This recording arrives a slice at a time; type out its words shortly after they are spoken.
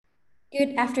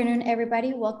Good afternoon,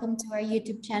 everybody. Welcome to our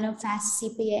YouTube channel, Fast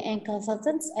CPA and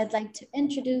Consultants. I'd like to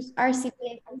introduce our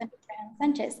CPA, Fulton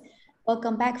Sanchez.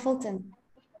 Welcome back, Fulton.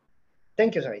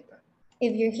 Thank you, Sarita.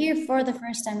 If you're here for the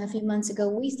first time a few months ago,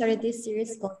 we started this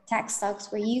series called Tax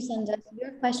Talks, where you send us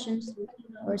your questions through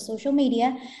email or social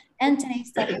media. And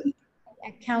today's topic is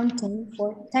accounting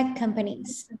for tech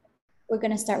companies. We're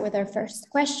going to start with our first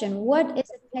question. What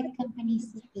is a tech company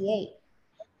CPA?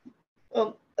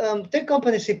 Tech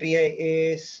company CPA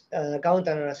is an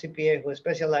accountant or a CPA who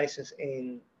specializes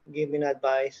in giving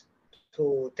advice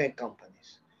to tech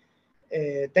companies.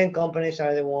 Tech companies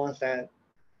are the ones that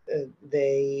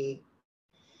they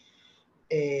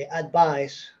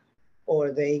advise or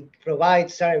they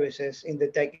provide services in the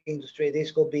tech industry.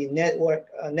 This could be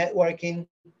networking,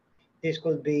 this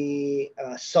could be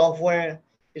software,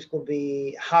 this could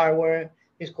be hardware,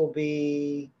 this could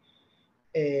be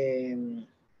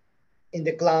in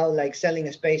the cloud, like selling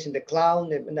a space in the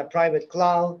cloud, in the private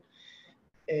cloud.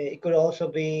 It could also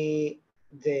be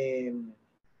the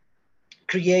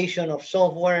creation of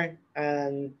software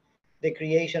and the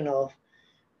creation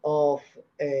of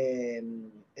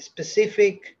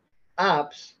specific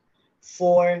apps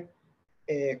for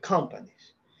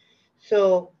companies.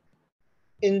 So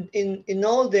in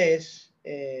all this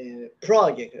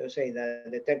project, let's say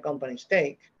that the tech companies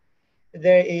take,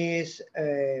 there is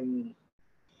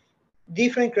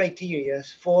different criteria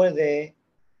for the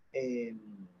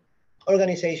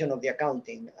organization of the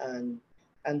accounting and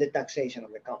the taxation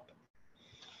of the company.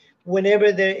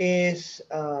 Whenever there is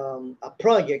a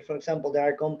project, for example, there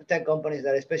are tech companies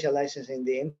that specialize in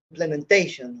the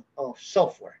implementation of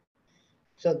software.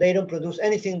 So they don't produce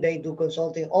anything, they do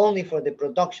consulting only for the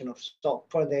production of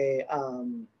software,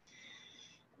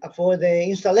 for the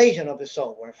installation of the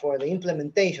software, for the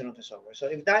implementation of the software. So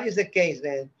if that is the case,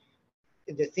 then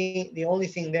the only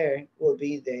thing there will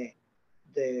be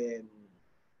the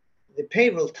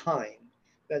payroll time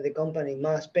that the company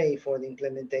must pay for the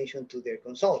implementation to their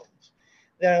consultants.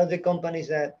 There are other companies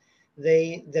that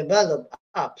they develop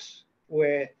apps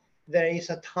where there is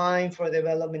a time for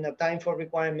development, a time for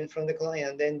requirement from the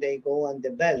client, then they go and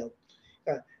develop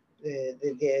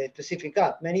the specific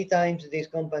app. Many times these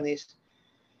companies,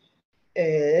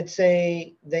 let's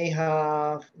say they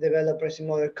have developers in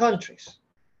other countries.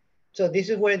 So this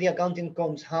is where the accounting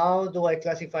comes. How do I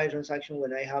classify transactions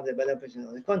when I have developers in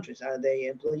other countries? Are they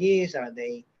employees? Are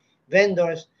they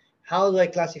vendors? How do I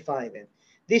classify them?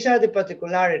 These are the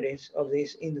particularities of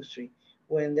this industry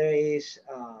when there is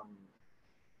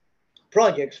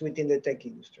projects within the tech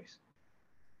industries.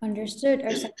 Understood.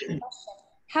 Our second question.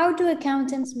 How do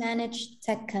accountants manage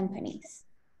tech companies?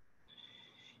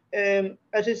 As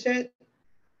I said,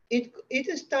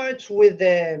 it starts with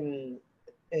the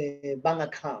bank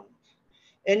account.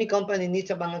 Any company needs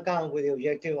a bank account with the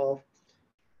objective of,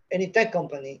 any tech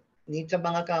company needs a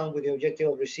bank account with the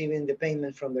objective of receiving the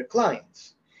payment from their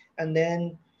clients. And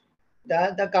then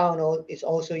that account is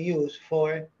also used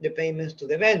for the payments to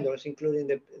the vendors, including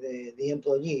the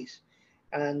employees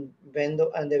and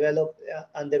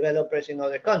developers in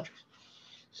other countries.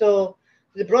 So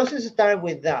the process starts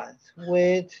with that,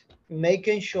 with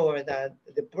making sure that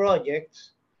the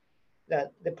projects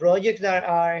that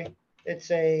are, let's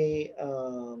say,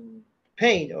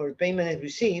 paid or payment is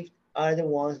received are the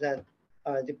ones that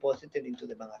are deposited into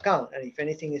the bank account. And if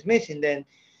anything is missing, then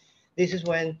this is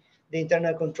when the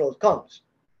internal control comes.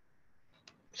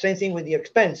 Same thing with the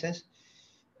expenses,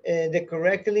 the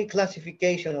correctly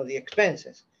classification of the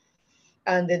expenses.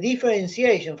 And the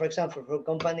differentiation, for example, for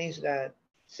companies that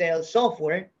sell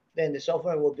software, then the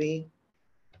software will be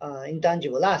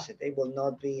intangible asset. It will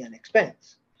not be an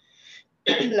expense.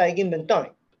 Like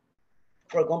inventory.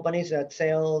 For companies that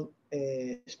sell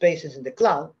spaces in the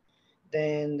cloud,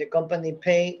 then the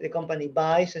company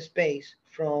buys a space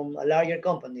from a larger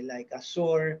company like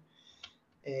Azure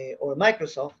or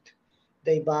Microsoft.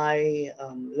 They buy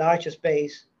larger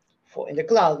space in the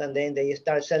cloud, and then they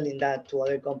start selling that to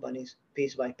other companies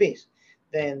piece by piece.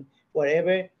 Then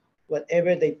whatever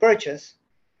they purchase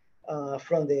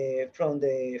from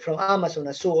Amazon,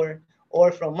 Azure,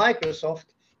 or from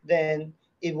Microsoft, then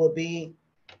it will be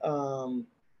kind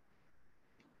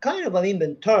of an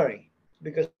inventory,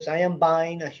 because I am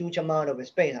buying a huge amount of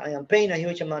space. I am paying a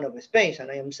huge amount of space, and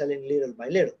I am selling little by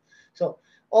little. So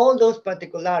all those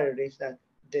particularities that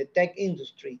the tech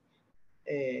industry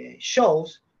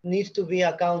shows needs to be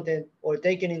accounted or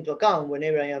taken into account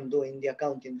whenever I am doing the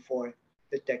accounting for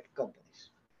the tech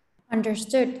companies.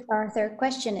 Understood. Our third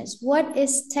question is, what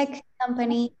is tech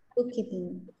company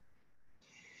bookkeeping?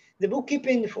 The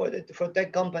bookkeeping for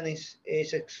tech companies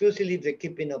is exclusively the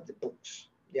keeping of the books,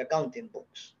 the accounting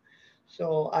books.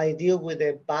 So I deal with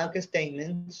the bank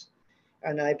statements,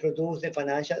 and I produce the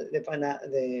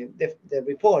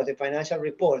report, the financial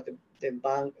report, the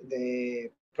bank, the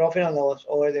profit and loss,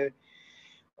 or the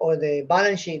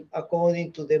balance sheet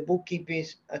according to the bookkeeping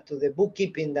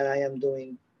that I am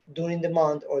doing during the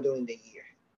month or during the year.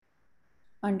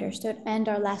 Understood. And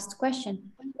our last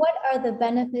question: what are the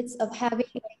benefits of having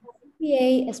a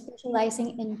CPA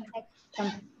specializing in tech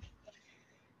companies?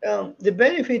 The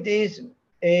benefit is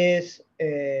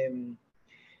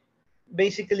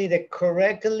basically the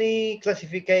correctly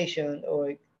classification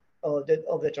of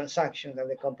the transaction that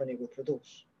the company will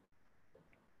produce.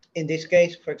 In this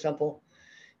case, for example,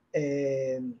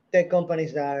 tech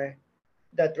companies that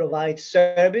provide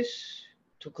service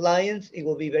to clients, it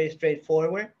will be very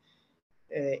straightforward.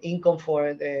 Income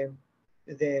for the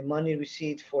money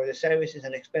received for the services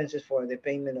and expenses for the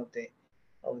payment of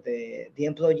the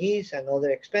employees and other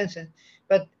expenses.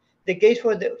 But the case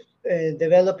for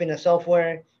developing a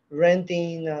software,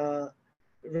 renting a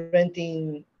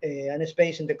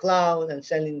space in the cloud and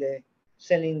selling the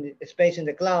space in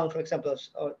the cloud, for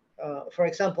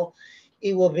example,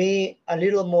 it will be a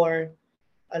little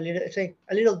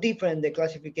different, the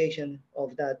classification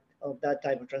of that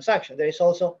type of transaction. There is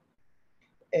also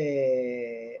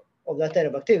of that type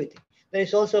of activity. There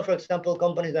is also, for example,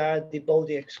 companies that are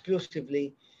devoted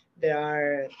exclusively. There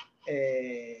are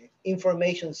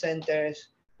information centers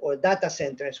or data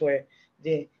centers where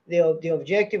the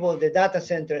objective of the data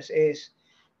centers is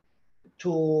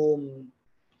to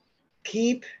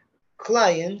keep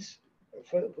clients,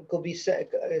 could be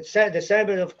the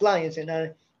server of clients in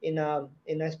a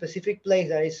specific place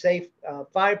that is safe,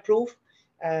 fireproof,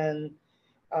 and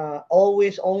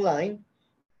always online.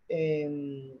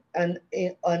 And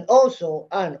also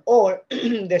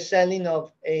the selling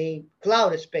of a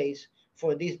cloud space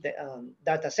for this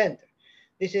data center.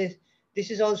 This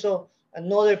is also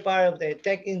another part of the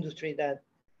tech industry that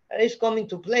is coming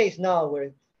to place now,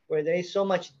 where there is so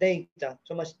much data,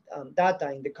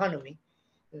 data in the economy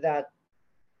that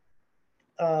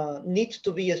needs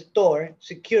to be stored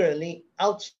securely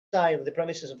outside of the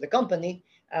premises of the company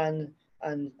and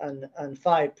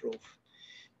fireproof.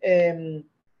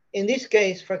 In this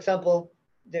case, for example,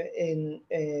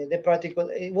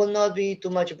 it will not be too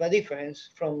much of a difference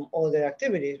from other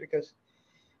activities, because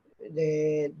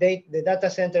the data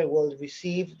center will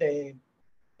receive the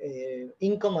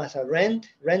income as a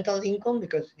rental income,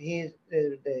 because the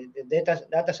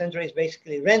data center is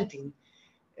basically renting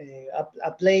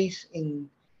a place in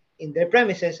their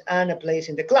premises and a place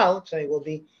in the cloud. So it will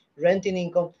be renting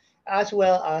income as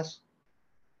well as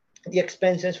the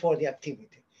expenses for the activity.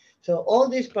 So all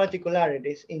these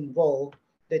particularities involve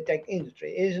the tech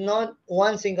industry. It is not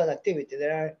one single activity.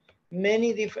 There are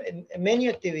many different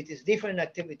activities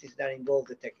that involve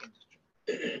the tech industry.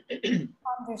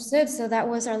 Understood. So that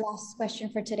was our last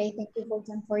question for today. Thank you,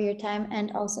 Fulton, for your time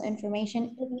and also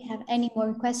information. If you have any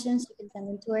more questions, you can send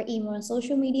them to our email and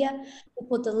social media. We'll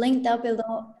put the link down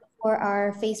below for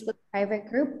our Facebook private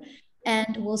group,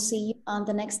 and we'll see you on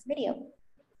the next video.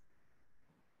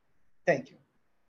 Thank you.